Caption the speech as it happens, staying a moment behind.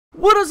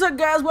What is up,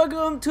 guys?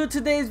 Welcome to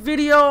today's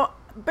video.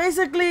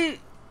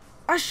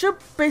 I should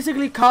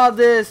call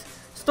this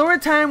story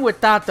time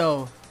with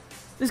Tato.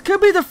 This could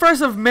be the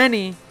first of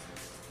many,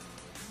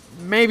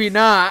 maybe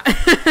not.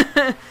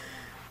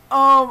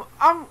 I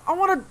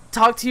want to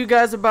talk to you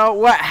guys about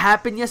what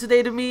happened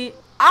yesterday to me.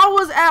 I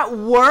was at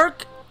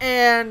work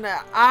and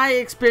I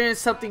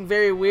experienced something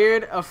very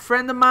weird. A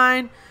friend of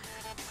mine,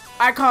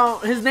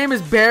 his name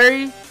is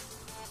Barry.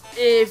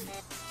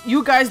 If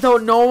you guys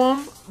don't know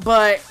him,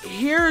 but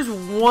here's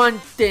one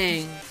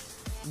thing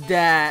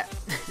that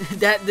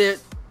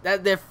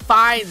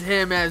defines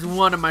him as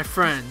one of my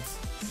friends.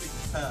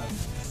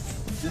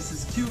 This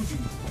is QB.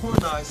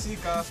 Kuna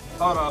sika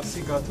ara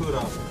sika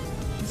tura.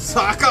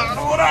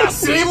 Sakarora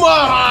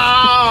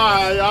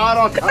sima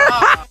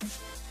yaroka.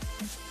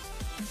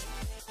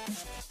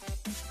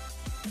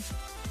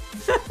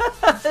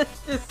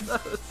 It's so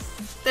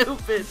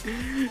stupid.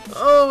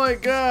 Oh my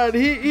god,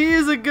 he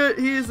is a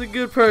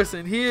good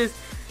person. He's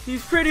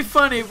pretty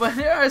funny, but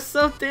there are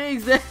some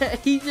things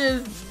that he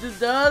just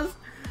does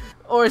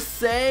or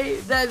say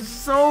that's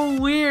so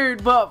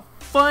weird but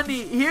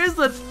funny. Here's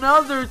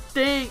another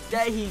thing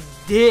that he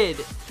did.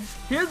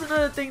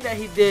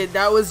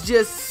 That was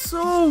just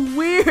so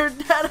weird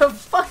that a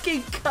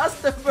fucking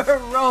customer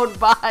rode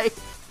by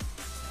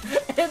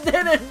and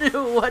didn't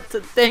know what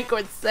to think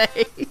or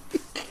say.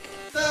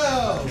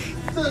 No,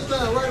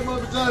 touchdown right in my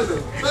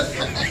vagina.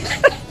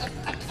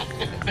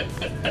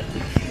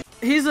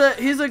 He's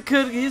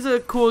a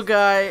cool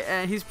guy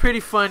and he's pretty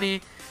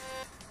funny.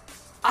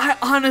 I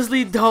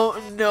honestly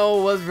don't know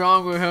what's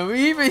wrong with him.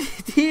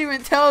 He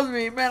even tells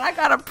me, man, I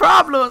got a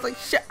problem. It's like,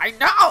 shit, I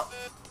know.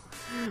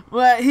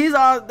 But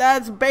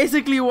that's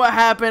basically what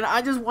happened.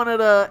 I just wanted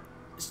to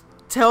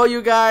tell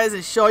you guys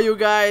and show you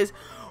guys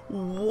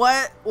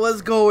what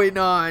was going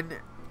on,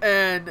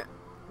 and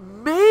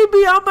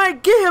maybe I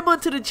might get him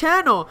onto the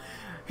channel.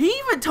 He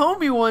even told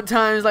me one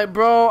time, he's like,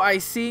 bro, I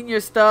seen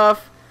your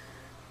stuff.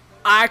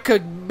 I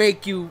could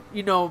make you,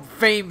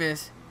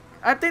 famous.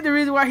 I think the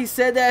reason why he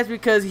said that is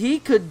because he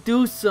could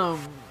do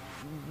some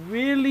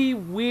really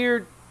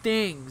weird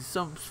things,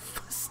 some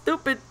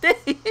stupid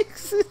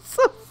things. It's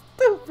so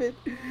stupid.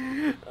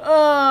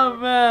 Oh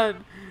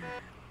man.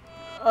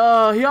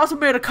 He also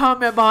made a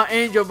comment about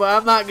Angel, but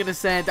I'm not gonna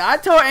say it. I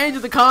told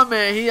Angel to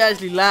comment, he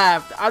actually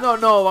laughed. I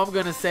don't know if I'm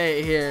gonna say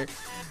it here,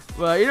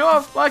 but you know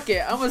what, fuck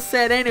it, I'm gonna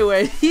say it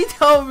anyway. He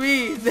told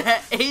me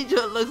that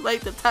Angel looks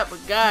like the type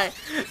of guy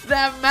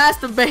that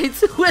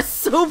masturbates with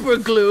super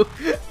glue.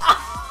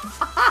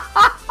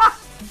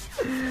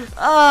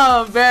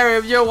 Oh, Barry,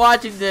 if you're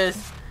watching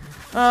this,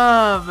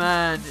 oh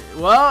man,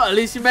 well, at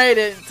least you made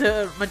it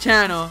to my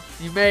channel.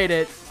 You made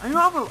it. I'm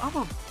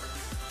gonna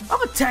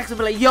text him and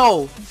be like,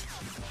 yo,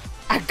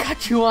 I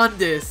got you on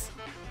this.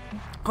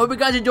 Hope you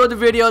guys enjoyed the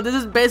video. This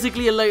is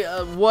basically like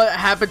what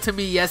happened to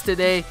me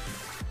yesterday.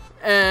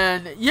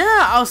 And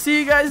yeah, I'll see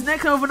you guys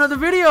next time with another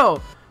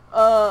video.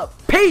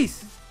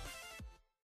 Peace.